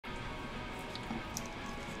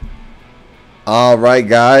All right,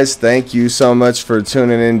 guys, thank you so much for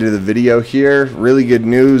tuning into the video here. Really good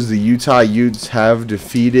news. The Utah Utes have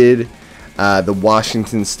defeated the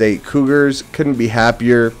Washington State Cougars. Couldn't be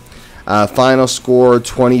happier. Final score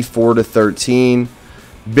 24-13.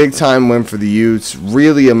 Big time win for the Utes.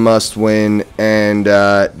 Really a must win, and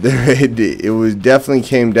it was definitely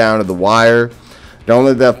came down to the wire. Don't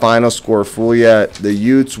let that final score fool you. The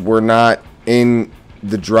Utes were not in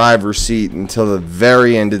the driver's seat until the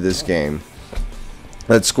very end of this game.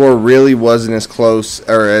 That score really wasn't as close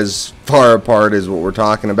or as far apart as what we're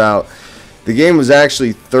talking about. The game was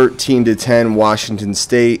actually 13-10 Washington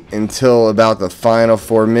State until about the final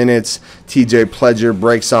 4 minutes. TJ Pledger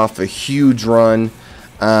breaks off a huge run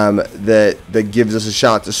that gives us a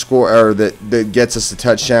shot to score, or that gets us a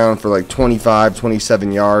touchdown for like 25,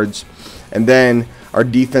 27 yards. And then our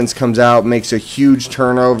defense comes out, makes a huge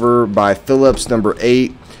turnover by Phillips, number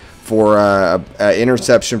 8, for an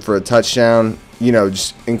interception for a touchdown. You know,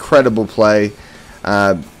 just incredible play.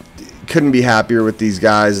 Couldn't be happier with these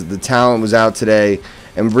guys. The talent was out today,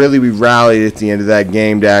 and really we rallied at the end of that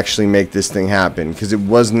game to actually make this thing happen, because it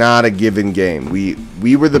was not a given game.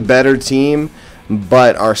 We were the better team,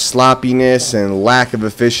 but our sloppiness and lack of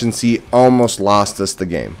efficiency almost lost us the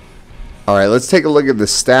game. All right, let's take a look at the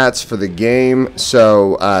stats for the game.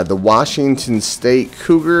 So the Washington State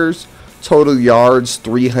Cougars, total yards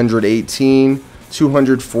 318.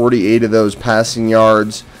 248 of those passing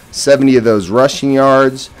yards, 70 of those rushing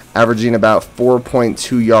yards, averaging about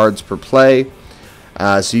 4.2 yards per play.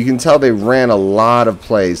 So you can tell they ran a lot of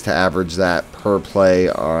plays to average that per play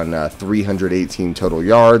on 318 total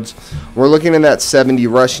yards. We're looking at that 70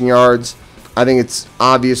 rushing yards. I think it's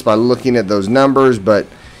obvious by looking at those numbers, but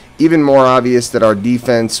even more obvious that our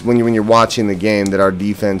defense, when you're watching the game, that our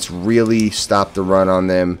defense really stopped the run on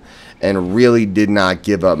them and really did not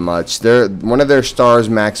give up much. One of their stars,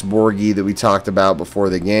 Max Borghi, that we talked about before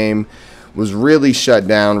the game, was really shut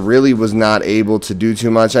down, really was not able to do too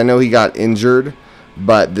much. I know he got injured,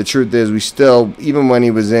 but the truth is we still, even when he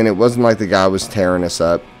was in, it wasn't like the guy was tearing us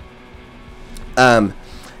up. And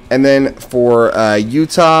then for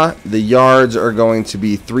Utah, the yards are going to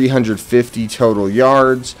be 350 total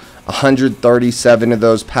yards, 137 of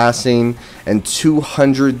those passing, and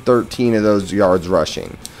 213 of those yards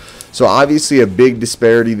rushing. So obviously a big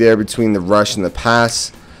disparity there between the rush and the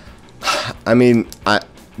pass. I mean,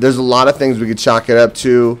 there's a lot of things we could chalk it up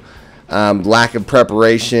to. Lack of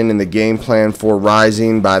preparation in the game plan for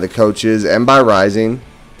Rising by the coaches and by Rising.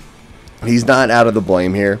 He's not out of the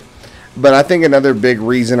blame here. But I think another big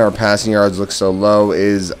reason our passing yards look so low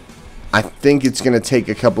is I think it's going to take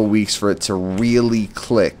a couple weeks for it to really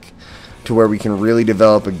click to where we can really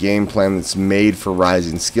develop a game plan that's made for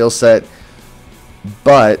Rising's skill set.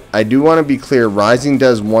 But I do want to be clear, Rising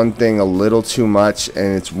does one thing a little too much,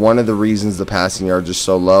 and it's one of the reasons the passing yards are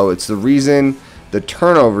so low. It's the reason the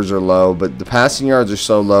turnovers are low, but the passing yards are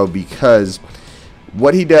so low because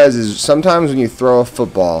what he does is sometimes when you throw a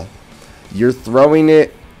football, you're throwing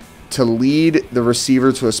it to lead the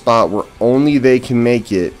receiver to a spot where only they can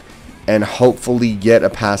make it and hopefully get a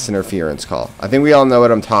pass interference call. I think we all know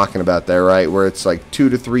what I'm talking about there, right? Where it's like 2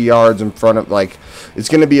 to 3 yards in front of, like, it's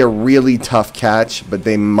going to be a really tough catch, but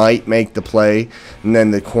they might make the play, and then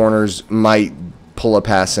the corners might pull a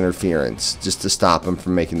pass interference just to stop them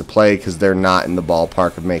from making the play because they're not in the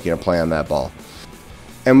ballpark of making a play on that ball.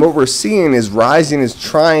 And what we're seeing is Rising is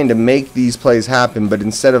trying to make these plays happen, but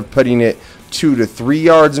instead of putting it 2 to 3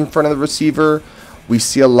 yards in front of the receiver, we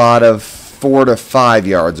see a lot of 4 to 5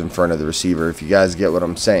 yards in front of the receiver, if you guys get what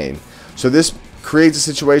I'm saying. So this creates a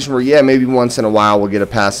situation where, yeah, maybe once in a while we'll get a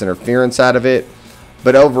pass interference out of it,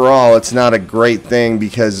 but overall it's not a great thing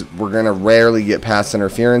because we're going to rarely get pass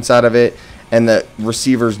interference out of it, and the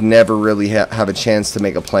receivers never really have a chance to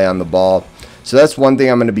make a play on the ball. So that's one thing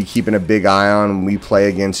I'm going to be keeping a big eye on when we play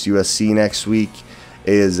against USC next week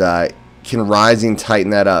is can Rising tighten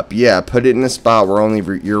that up? Yeah, put it in a spot where only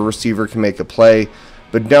your receiver can make a play,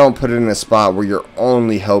 but don't put it in a spot where your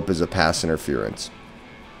only hope is a pass interference.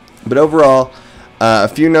 But overall, a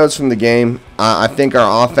few notes from the game. I think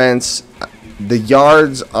our offense, the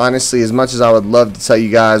yards, honestly, as much as I would love to tell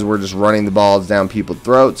you guys we're just running the balls down people's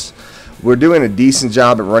throats, we're doing a decent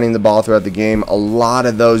job at running the ball throughout the game. A lot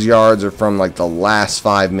of those yards are from like the last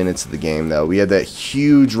 5 minutes of the game, though. We had that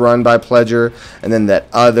huge run by Pledger, and then that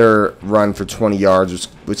other run for 20 yards,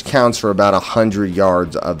 which counts for about 100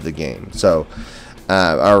 yards of the game. So,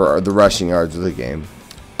 or the rushing yards of the game.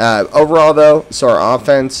 Overall, though, so our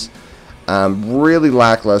offense really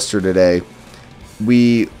lackluster today.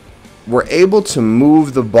 We were able to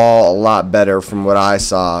move the ball a lot better from what I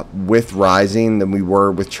saw with Rising than we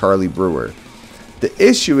were with Charlie Brewer. The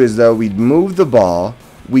issue is, though, we'd move the ball,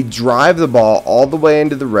 we drive the ball all the way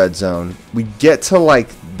into the red zone, we get to like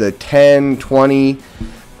the 10, 20,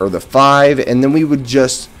 or the 5, and then we would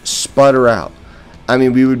just sputter out. I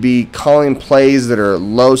mean, we would be calling plays that are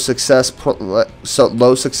low success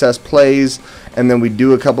plays, and then we'd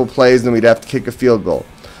do a couple plays, and then we'd have to kick a field goal.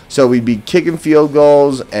 So we'd be kicking field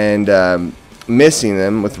goals and missing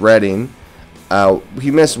them with Redding.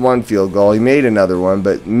 He missed one field goal. He made another one,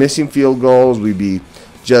 but missing field goals, we'd be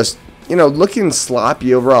just, looking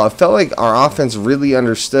sloppy overall. It felt like our offense really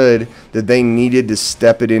understood that they needed to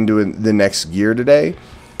step it into the next gear today,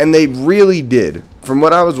 and they really did. From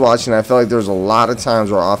what I was watching, I felt like there was a lot of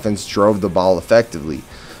times where our offense drove the ball effectively.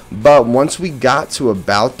 But once we got to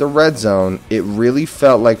about the red zone, it really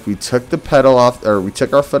felt like we took the pedal off, or we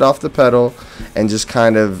took our foot off the pedal, and just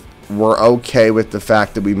kind of were okay with the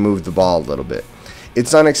fact that we moved the ball a little bit.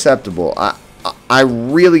 It's unacceptable. I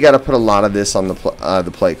really got to put a lot of this on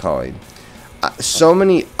the play calling. So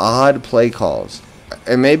many odd play calls,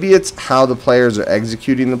 and maybe it's how the players are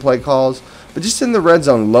executing the play calls. But just in the red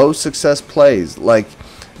zone, low success plays like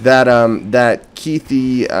that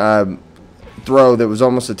Keithy throw that was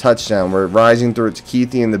almost a touchdown. We're rising through it to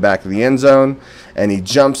Keithy in the back of the end zone, and he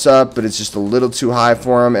jumps up, but it's just a little too high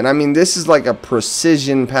for him. And I mean, this is like a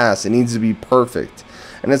precision pass. It needs to be perfect.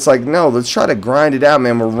 And it's like, no, let's try to grind it out,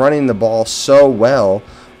 man. We're running the ball so well.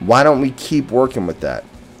 Why don't we keep working with that?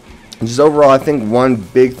 And just overall, I think one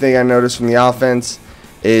big thing I noticed from the offense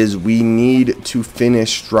is we need to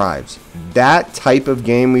finish drives. That type of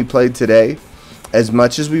game we played today, as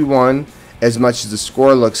much as we won, as much as the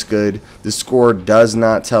score looks good, the score does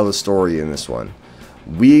not tell the story in this one.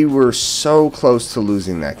 We were so close to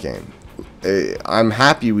losing that game. I'm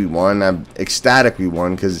happy we won. I'm ecstatic we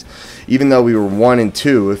won, because even though we were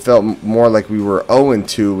 1-2, it felt more like we were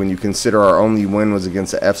 0-2 when you consider our only win was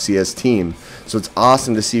against an FCS team. So it's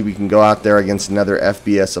awesome to see we can go out there against another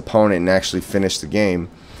FBS opponent and actually finish the game.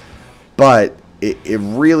 But it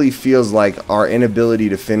really feels like our inability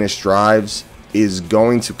to finish drives is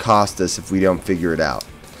going to cost us if we don't figure it out.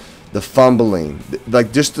 The fumbling,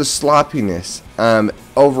 like just the sloppiness,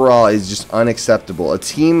 overall is just unacceptable. A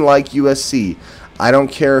team like USC, I don't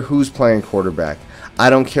care who's playing quarterback. I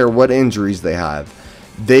don't care what injuries they have.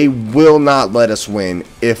 They will not let us win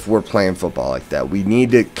if we're playing football like that. We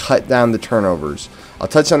need to cut down the turnovers. I'll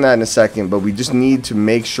touch on that in a second, but we just need to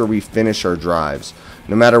make sure we finish our drives.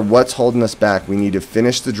 No matter what's holding us back, we need to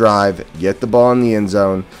finish the drive, get the ball in the end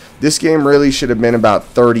zone. This game really should have been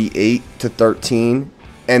about 38-13,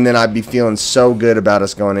 and then I'd be feeling so good about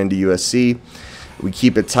us going into USC. We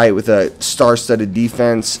keep it tight with a star-studded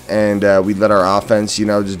defense, and we let our offense,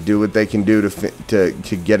 just do what they can do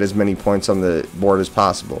to get as many points on the board as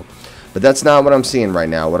possible. But that's not what I'm seeing right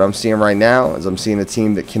now. What I'm seeing right now is I'm seeing a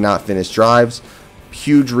team that cannot finish drives.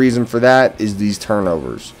 Huge reason for that is these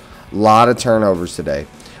turnovers. A lot of turnovers today.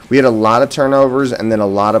 We had a lot of turnovers, and then a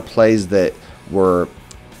lot of plays that were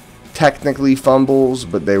technically fumbles,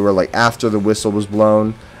 but they were like after the whistle was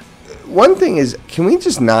blown. One thing is, can we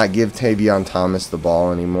just not give Tavion Thomas the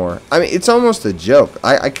ball anymore? I mean, it's almost a joke.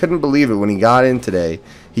 I couldn't believe it when he got in today.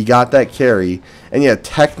 He got that carry, and yeah,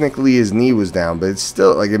 technically his knee was down, but it's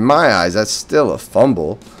still, like, in my eyes, that's still a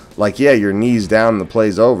fumble. Like, yeah, your knee's down and the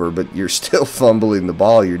play's over, but you're still fumbling the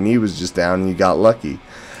ball. Your knee was just down and you got lucky.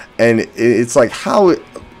 And it's like,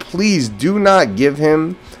 please do not give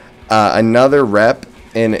him another rep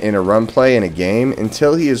in a run play in a game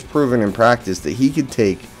until he has proven in practice that he could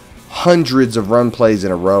take hundreds of run plays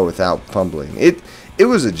in a row without fumbling. It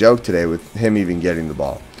was a joke today with him even getting the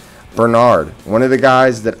ball. Bernard, one of the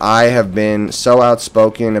guys that I have been so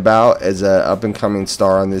outspoken about as an up-and-coming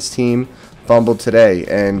star on this team, fumbled today.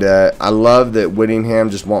 And I love that Whittingham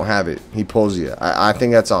just won't have it. He pulls you. I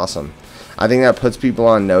think that's awesome. I think that puts people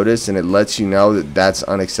on notice, and it lets you know that that's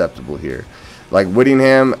unacceptable here. Like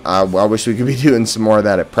Whittingham, I wish we could be doing some more of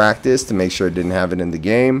that at practice to make sure it didn't have it in the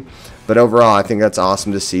game. But overall, I think that's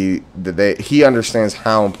awesome to see that he understands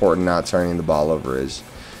how important not turning the ball over is.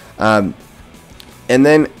 And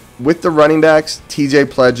then with the running backs, TJ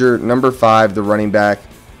Pledger, number 5, the running back,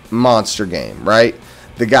 monster game, right?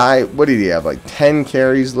 The guy, what did he have, like 10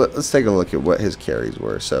 carries? Let's take a look at what his carries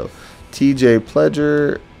were. So TJ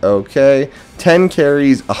Pledger, okay, 10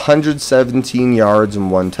 carries, 117 yards,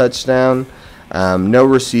 and 1 touchdown. No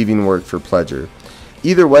receiving work for Pledger.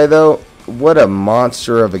 Either way, though, what a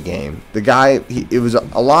monster of a game. The guy, it was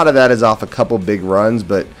a lot of that is off a couple big runs,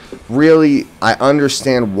 but really, I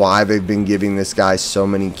understand why they've been giving this guy so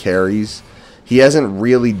many carries. He hasn't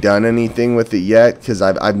really done anything with it yet, because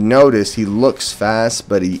I've noticed he looks fast,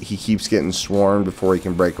 but he keeps getting swarmed before he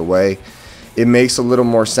can break away. it makes a little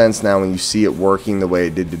more sense now when you see it working the way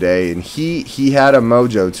it did today. And he had a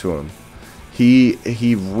mojo to him.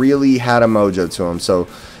 He really had a mojo to him. So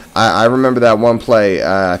I remember that one play.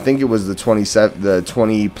 I think it was the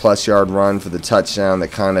 20-plus yard run for the touchdown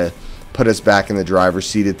that kind of put us back in the driver's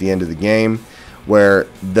seat at the end of the game, where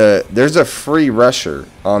there's a free rusher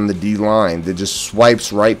on the D line that just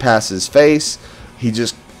swipes right past his face. He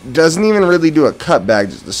just doesn't even really do a cutback,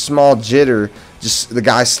 just a small jitter. Just the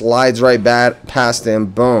guy slides right back past him,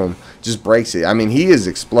 boom, just breaks it. I mean, he is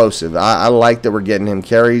explosive. I like that we're getting him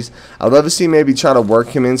carries. I'd love to see maybe try to work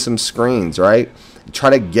him in some screens, right? Try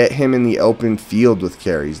to get him in the open field with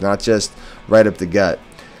carries, not just right up the gut.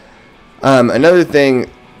 Another thing,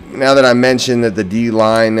 now that I mentioned that the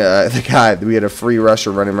D-line, the guy, we had a free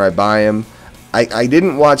rusher running right by him, I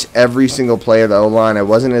didn't watch every single play of the O-line. I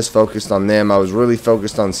wasn't as focused on them. I was really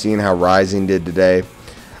focused on seeing how Rising did today.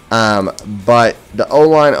 But the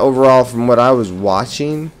O-line overall, from what I was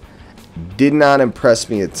watching, did not impress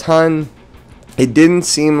me a ton. It didn't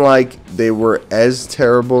seem like they were as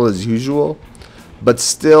terrible as usual, but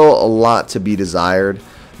still a lot to be desired.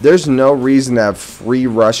 There's no reason to have free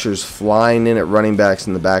rushers flying in at running backs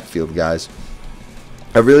in the backfield, guys.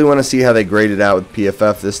 I really want to see how they grade it out with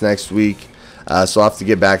PFF this next week. So I'll have to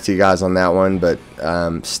get back to you guys on that one. But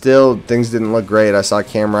still, things didn't look great. I saw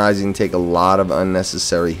Cam Rising take a lot of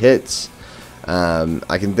unnecessary hits.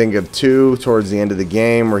 I can think of two towards the end of the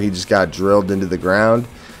game where he just got drilled into the ground.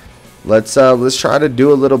 Let's try to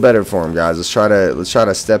do a little better for him, guys. Let's try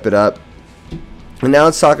to step it up. And now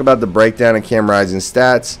let's talk about the breakdown of Cam Rising's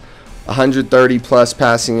stats. 130 plus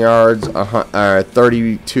passing yards,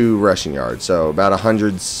 32 rushing yards, so about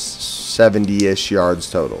 170-ish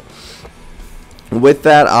yards total. With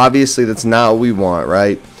that, obviously, that's not what we want,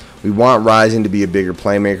 right? We want Rising to be a bigger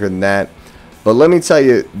playmaker than that. But let me tell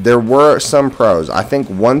you, there were some pros. I think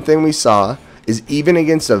one thing we saw is even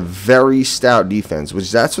against a very stout defense,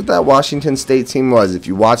 which that's what that Washington State team was. If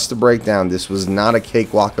you watch the breakdown, this was not a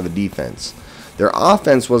cakewalk of a defense. Their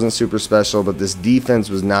offense wasn't super special, but this defense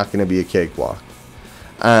was not going to be a cakewalk.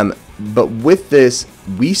 But with this,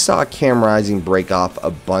 we saw Cam Rising break off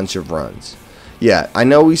a bunch of runs. Yeah, I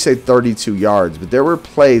know we say 32 yards, but there were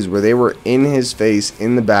plays where they were in his face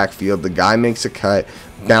in the backfield. The guy makes a cut,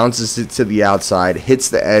 bounces it to the outside, hits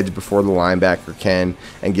the edge before the linebacker can,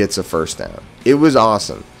 and gets a first down. It was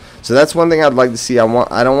awesome. So that's one thing I'd like to see. I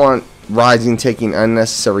don't want Rising taking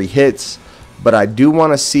unnecessary hits, but I do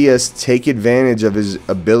want to see us take advantage of his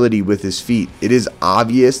ability with his feet. It is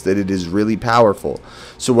obvious that it is really powerful.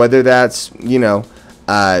 So whether that's,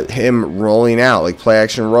 him rolling out, like play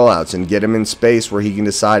action rollouts, and get him in space where he can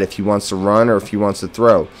decide if he wants to run or if he wants to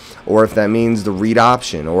throw, or if that means the read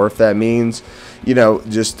option, or if that means,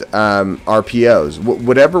 just RPOs,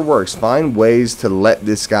 whatever works. Find ways to let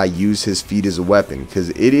this guy use his feet as a weapon, because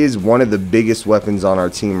it is one of the biggest weapons on our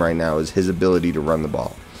team right now, is his ability to run the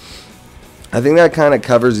ball. I think that kind of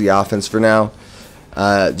covers the offense for now.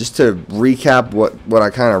 Just to recap what I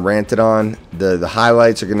kind of ranted on, the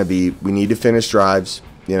highlights are going to be, we need to finish drives.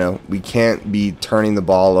 We can't be turning the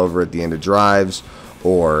ball over at the end of drives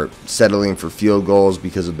or settling for field goals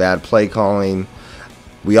because of bad play calling.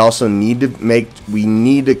 We also need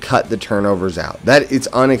to cut the turnovers out. It's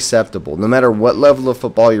unacceptable. No matter what level of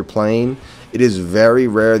football you're playing, it is very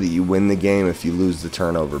rare that you win the game if you lose the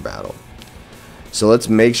turnover battle. So let's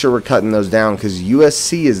make sure we're cutting those down, because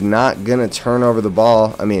USC is not going to turn over the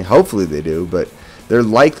ball. I mean, hopefully they do, but they're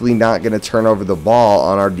likely not going to turn over the ball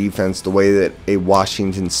on our defense the way that a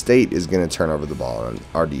Washington State is going to turn over the ball on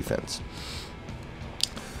our defense.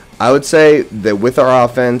 I would say that with our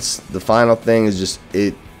offense, the final thing is just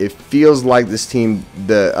it feels like this team,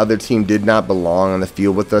 the other team, did not belong on the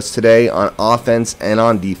field with us today on offense and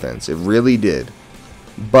on defense. It really did.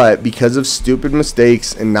 But because of stupid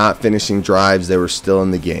mistakes and not finishing drives, they were still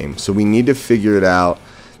in the game. So we need to figure it out.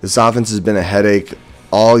 This offense has been a headache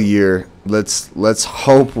all year. Let's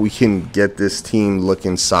hope we can get this team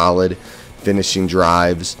looking solid, finishing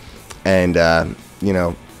drives, and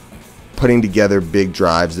putting together big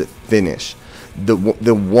drives that finish. The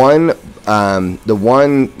one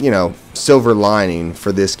silver lining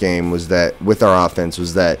for this game was that with our offense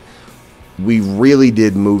was that we really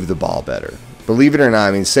did move the ball better. Believe it or not,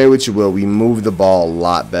 I mean, say what you will, we move the ball a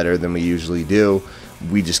lot better than we usually do.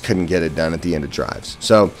 We just couldn't get it done at the end of drives.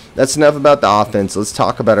 So that's enough about the offense. Let's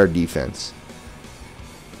talk about our defense.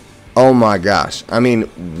 Oh my gosh. I mean,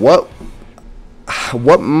 what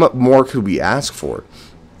more could we ask for?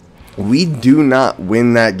 We do not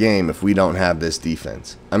win that game if we don't have this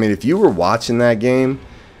defense. I mean, if you were watching that game,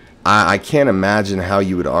 I can't imagine how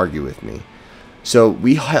you would argue with me. So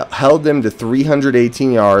we held them to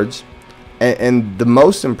 318 yards. And the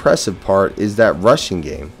most impressive part is that rushing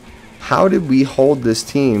game. How did we hold this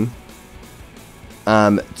team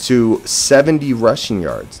to 70 rushing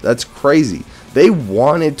yards? That's crazy. They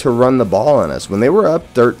wanted to run the ball on us. When they were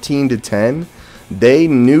up 13-10, they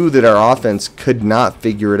knew that our offense could not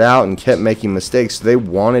figure it out and kept making mistakes. So they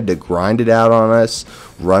wanted to grind it out on us,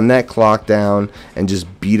 run that clock down, and just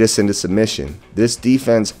beat us into submission. This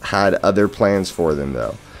defense had other plans for them,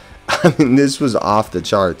 though. I mean, this was off the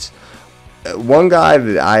charts. One guy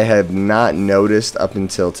that I had not noticed up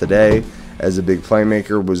until today as a big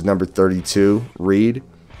playmaker was number 32, Reed.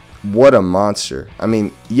 What a monster. I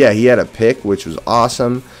mean, yeah, he had a pick, which was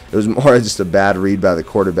awesome. It was more just a bad read by the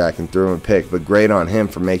quarterback and threw him a pick, but great on him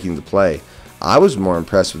for making the play. I was more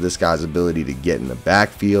impressed with this guy's ability to get in the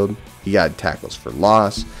backfield. He got tackles for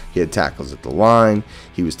loss. He had tackles at the line.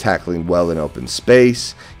 He was tackling well in open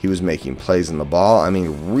space. He was making plays on the ball. I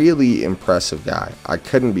mean, really impressive guy. I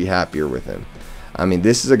couldn't be happier with him. I mean,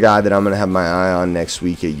 this is a guy that I'm going to have my eye on next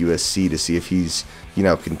week at USC to see if he's,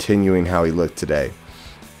 continuing how he looked today.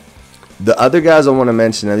 The other guys I want to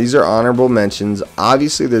mention, now these are honorable mentions.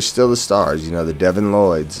 Obviously, there's still the stars, the Devin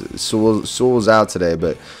Lloyds. Sewell was out today,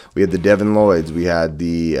 but we had the Devin Lloyds. We had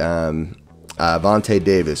the Vontae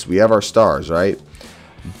Davis. We have our stars, right?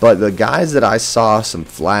 But the guys that I saw some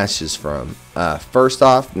flashes from, first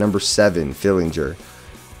off, number 7, Fillinger.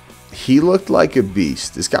 He looked like a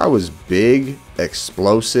beast. This guy was big,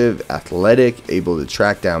 explosive, athletic, able to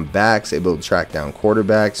track down backs, able to track down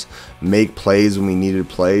quarterbacks, make plays when we needed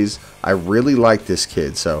plays. I really like this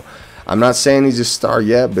kid. So I'm not saying he's a star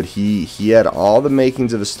yet, but he had all the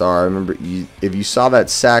makings of a star. I remember if you saw that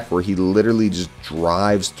sack where he literally just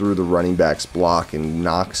drives through the running back's block and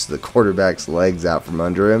knocks the quarterback's legs out from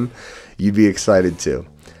under him, you'd be excited too.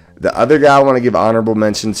 The other guy I want to give honorable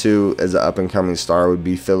mention to as an up-and-coming star would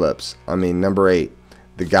be Phillips. I mean, number 8.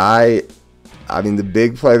 The guy, the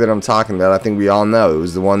big play that I'm talking about, I think we all know. It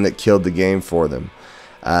was the one that killed the game for them.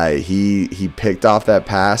 He picked off that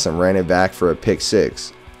pass and ran it back for a pick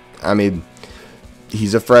 6. I mean,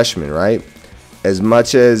 he's a freshman, right? As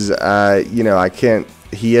much as,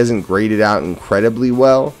 he hasn't graded out incredibly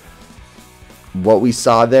well. What we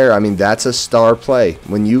saw there, that's a star play.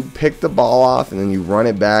 When you pick the ball off and then you run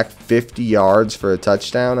it back 50 yards for a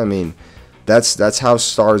touchdown, that's how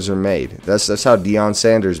stars are made. That's how Deion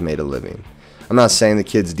Sanders made a living. I'm not saying the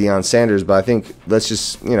kid's Deion Sanders, but I think let's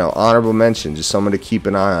just, honorable mention, just someone to keep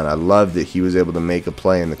an eye on. I love that he was able to make a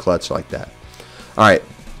play in the clutch like that. All right,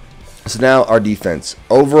 so now our defense.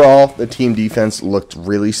 Overall, the team defense looked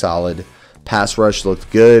really solid. Pass rush looked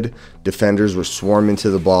good. Defenders were swarming to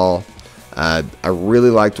the ball. I really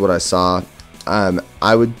liked what I saw.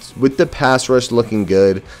 With the pass rush looking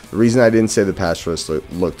good, the reason I didn't say the pass rush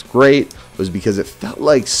looked great was because it felt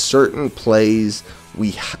like certain plays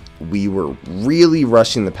we were really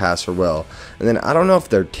rushing the passer well. And then I don't know if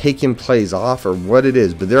they're taking plays off or what it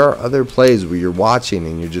is, but there are other plays where you're watching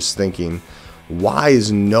and you're just thinking, why is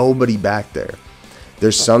nobody back there?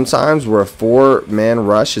 There's some times where a 4-man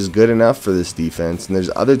rush is good enough for this defense, and there's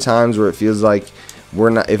other times where it feels like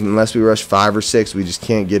unless we rush 5 or 6, we just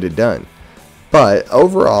can't get it done. But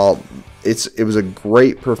overall, it was a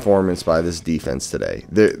great performance by this defense today.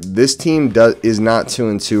 This team is not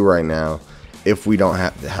 2-2 right now if we don't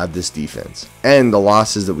have this defense, and the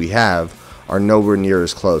losses that we have are nowhere near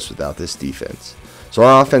as close without this defense. So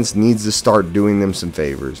our offense needs to start doing them some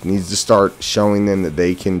favors, needs to start showing them that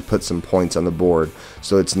they can put some points on the board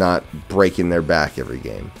so it's not breaking their back every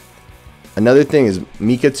game. Another thing is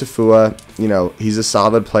Mika Tafua, he's a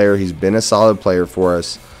solid player. He's been a solid player for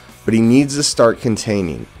us, but he needs to start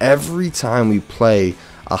containing. Every time we play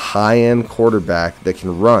a high-end quarterback that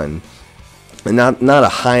can run, and not a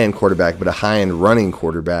high-end quarterback, but a high-end running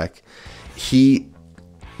quarterback, he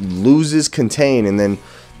loses contain. And then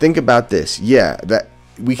think about this. Yeah, that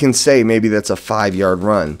we can say maybe that's a 5-yard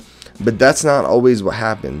run, but that's not always what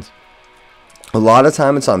happens. A lot of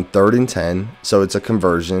time it's on 3rd and 10, so it's a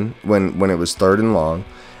conversion when it was 3rd and long.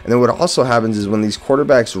 And then what also happens is when these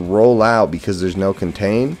quarterbacks roll out because there's no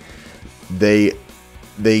contain, they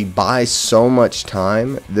buy so much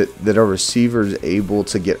time that a receiver is able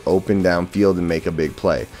to get open downfield and make a big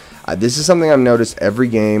play. This is something I've noticed every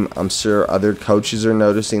game. I'm sure other coaches are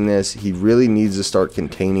noticing this. He really needs to start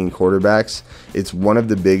containing quarterbacks. It's one of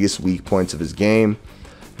the biggest weak points of his game.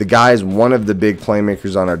 The guy is one of the big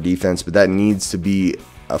playmakers on our defense, but that needs to be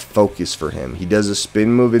a focus for him. He does a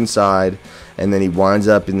spin move inside, and then he winds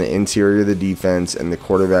up in the interior of the defense, and the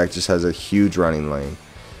quarterback just has a huge running lane.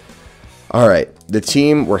 All right, the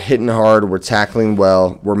team, we're hitting hard, we're tackling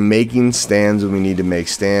well, we're making stands when we need to make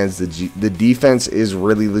stands. The defense is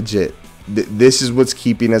really legit. this is what's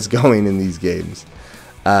keeping us going in these games.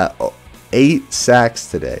 8 sacks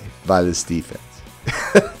today by this defense.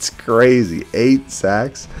 That's crazy. 8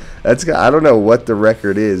 sacks. I don't know what the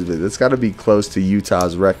record is, but it's got to be close to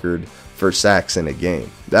Utah's record for sacks in a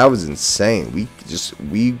game. That was insane.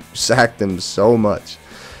 We sacked them so much.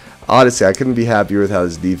 Honestly, I couldn't be happier with how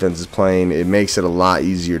this defense is playing. It makes it a lot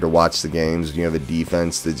easier to watch the games when you have a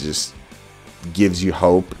defense that just gives you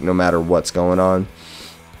hope no matter what's going on.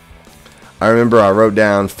 I remember I wrote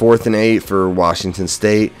down 4th and 8 for Washington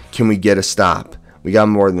State. Can we get a stop? We got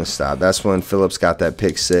more than a stop. That's when Phillips got that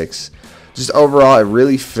pick 6. Just overall, it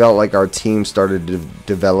really felt like our team started to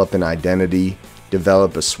develop an identity,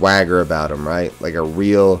 develop a swagger about them, right? Like a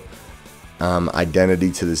real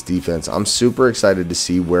identity to this defense. I'm super excited to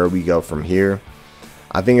see where we go from here.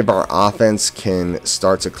 I think if our offense can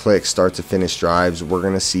start to click, start to finish drives, we're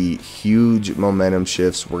going to see huge momentum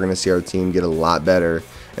shifts. We're going to see our team get a lot better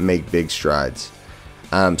and make big strides.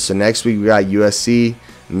 So next week we got USC,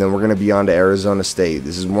 and then we're going to be on to Arizona State.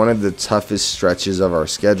 This is one of the toughest stretches of our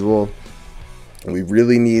schedule. We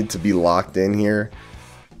really need to be locked in here.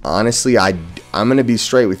 Honestly, I'm going to be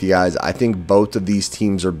straight with you guys. I think both of these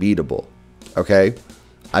teams are beatable. Okay?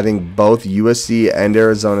 I think both USC and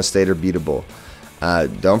Arizona State are beatable.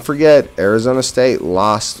 Don't forget, Arizona State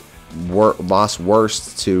lost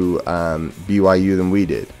worse to BYU than we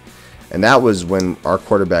did. And that was when our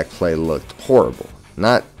quarterback play looked horrible.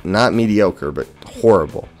 Not mediocre, but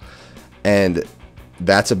horrible. And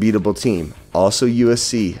that's a beatable team. Also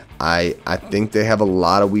USC, I think they have a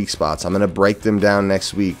lot of weak spots. I'm going to break them down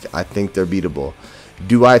next week. I think they're beatable.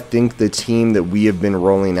 Do I think the team that we have been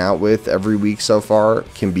rolling out with every week so far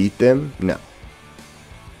can beat them? No.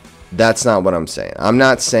 That's not what I'm saying. I'm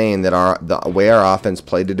not saying that the way our offense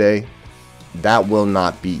played today, that will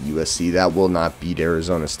not beat USC. That will not beat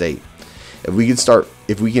Arizona State.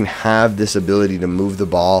 If we can have this ability to move the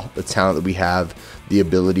ball, the talent that we have, the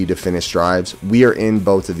ability to finish drives, we are in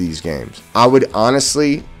both of these games. I would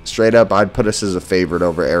honestly, straight up, I'd put us as a favorite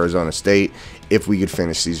over Arizona State if we could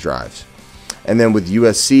finish these drives. And then with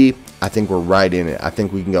USC, I think we're right in it. I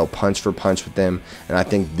think we can go punch for punch with them. And I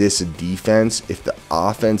think this defense, if the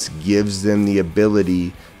offense gives them the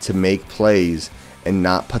ability to make plays and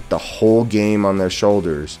not put the whole game on their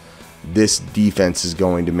shoulders, this defense is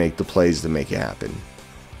going to make the plays to make it happen.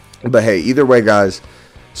 But hey, either way, guys,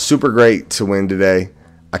 super great to win today.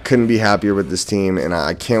 I couldn't be happier with this team, and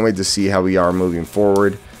I can't wait to see how we are moving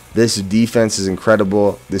forward. This defense is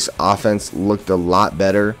incredible. This offense looked a lot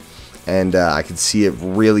better, and I could see it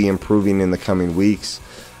really improving in the coming weeks.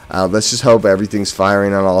 Let's just hope everything's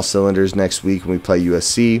firing on all cylinders next week when we play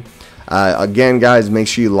USC. Again, guys, make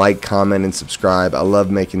sure you like, comment, and subscribe. I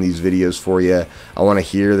love making these videos for you. I want to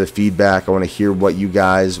hear the feedback. I want to hear what you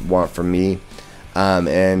guys want from me.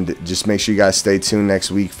 And just make sure you guys stay tuned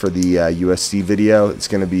next week for the USC video. It's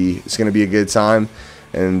gonna be a good time,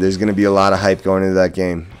 and there's gonna be a lot of hype going into that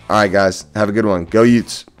game. All right, guys, have a good one. Go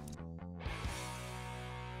Utes.